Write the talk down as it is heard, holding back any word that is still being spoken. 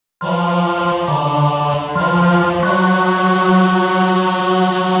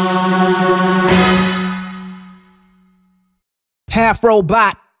half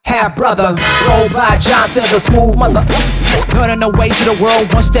robot, half brother. Brobot Johnson's a smooth mother. Learning the ways of the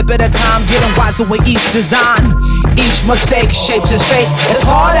world, one step at a time, getting wiser with each design. Each mistake shapes his fate. It's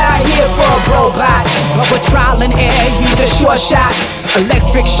hard out here for a Brobot, but with trial and error, he's a sure shot.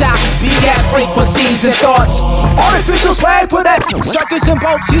 Electric shocks, beat at frequencies and thoughts. Artificial swag for that circus and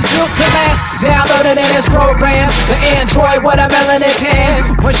bolts. He's built to last, downloaded in his program. The android with a melanin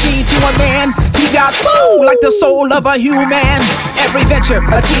tan, machine to a man. He got soul like the soul of a human. Every venture,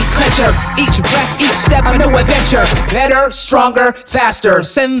 a teeth clencher. Each breath, each step, a new adventure. Better, stronger, faster.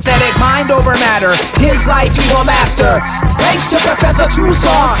 Synthetic mind over matter. His life he will master. Thanks to Professor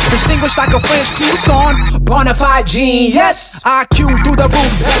Tucson, distinguished like a French Tucson. Bonafide genius, IQ through the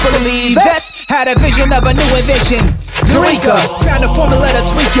roof, best believe. Vest had a vision of a new invention. Eureka, found a formula to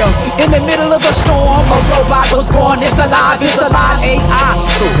tweak you. In the middle of a storm, a robot was born. It's alive AI.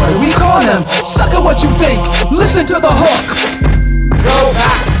 So what do we call him? Suck at what you think, listen to the hook.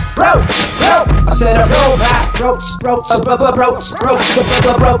 Robot, bro. I said a robot, ropes,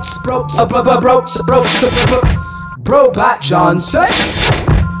 Brobot Johnson,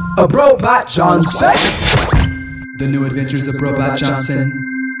 a Brobot Johnson. The New Adventures of Brobot Johnson.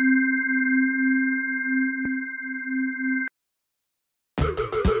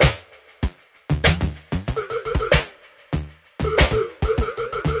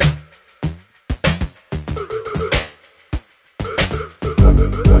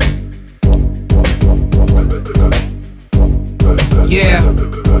 Yeah.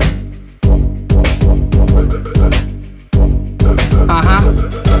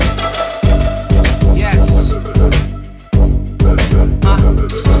 Yes.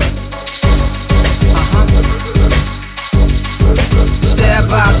 Step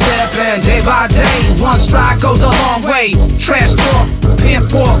by step and day by day, one stride goes a long way. Trash talk,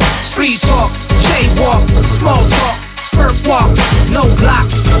 pimp walk, street talk, jaywalk, small talk, perk walk, no Glock.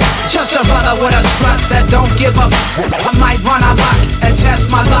 Just a brother with a strut that don't give a I might run amok and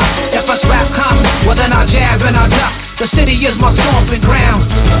test my luck. If a scrap comes, well then I jab and I duck. The city is my stomping ground.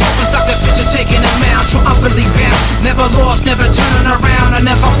 Focus up the picture, taking a mound, triumphantly bound. Never lost, never turning around. And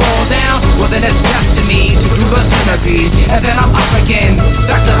if I fall down, well then it's destiny to do the centipede. And then I'm up again,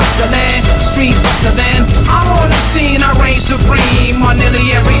 back to hustling, street bustling. I'm on the scene, I reign supreme on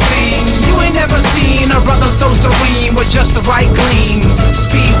nearly everything. You ain't never seen a brother so serene with just the right gleam.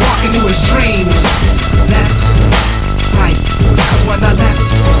 Speed walking to his dreams. Left, right, cause when I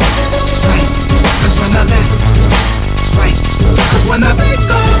left, right, cause when I left, right, cause when the beat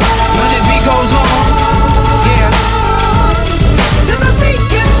goes on, when the beat goes on, yeah, then the beat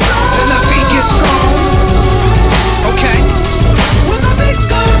gets strong, then the beat gets strong, okay, when the beat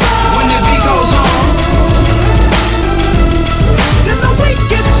goes on, when the beat goes on, then the week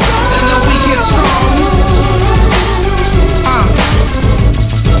gets strong, then the week gets strong,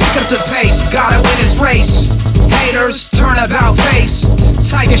 pick up the pace, gotta win this race. Haters, turn about face,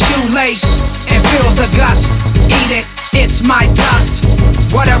 tiger shoelace, and feel the gust. Eat it, it's my dust.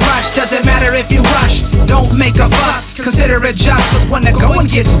 What a rush, doesn't matter if you rush. Don't make a fuss, consider it just. Cause when the going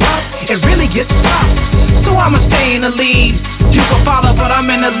gets rough, it really gets tough. So I'ma stay in the lead. You can follow, but I'm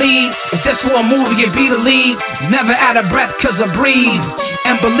in the lead. If this were a movie, it'd be the lead. Never out of breath, cause I breathe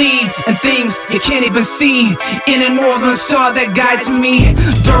and believe in things you can't even see. In a northern star that guides me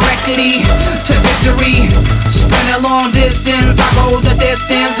directly to victory. Sprint a long distance, I go the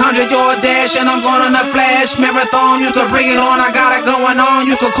distance. 100-yard dash, and I'm going on a flash marathon. You can bring it on, I got it going on.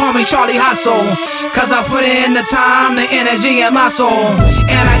 You can call me Charlie Hustle, cause I put in the time, the energy, and my soul.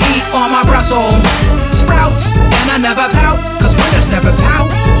 And I eat on my Brussels sprouts, and I never pout, cause winners never pout,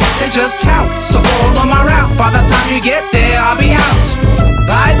 they just tout. So hold on my route, by the time you get there, I'll be out.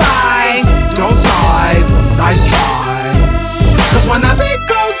 Bye bye, don't sigh, nice try. Cause when the beat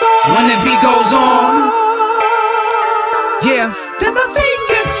goes on, when the beat goes on, yeah, then the feet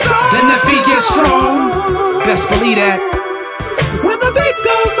get strong, then the feet get strong. Best believe that. When the beat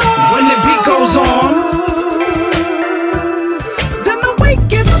goes on, when the beat goes on, then the week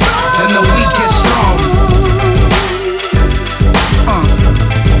gets strong, then the week gets strong.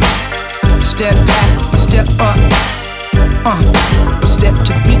 Step back, step up, a step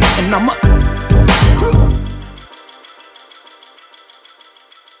to beat, and I'm up.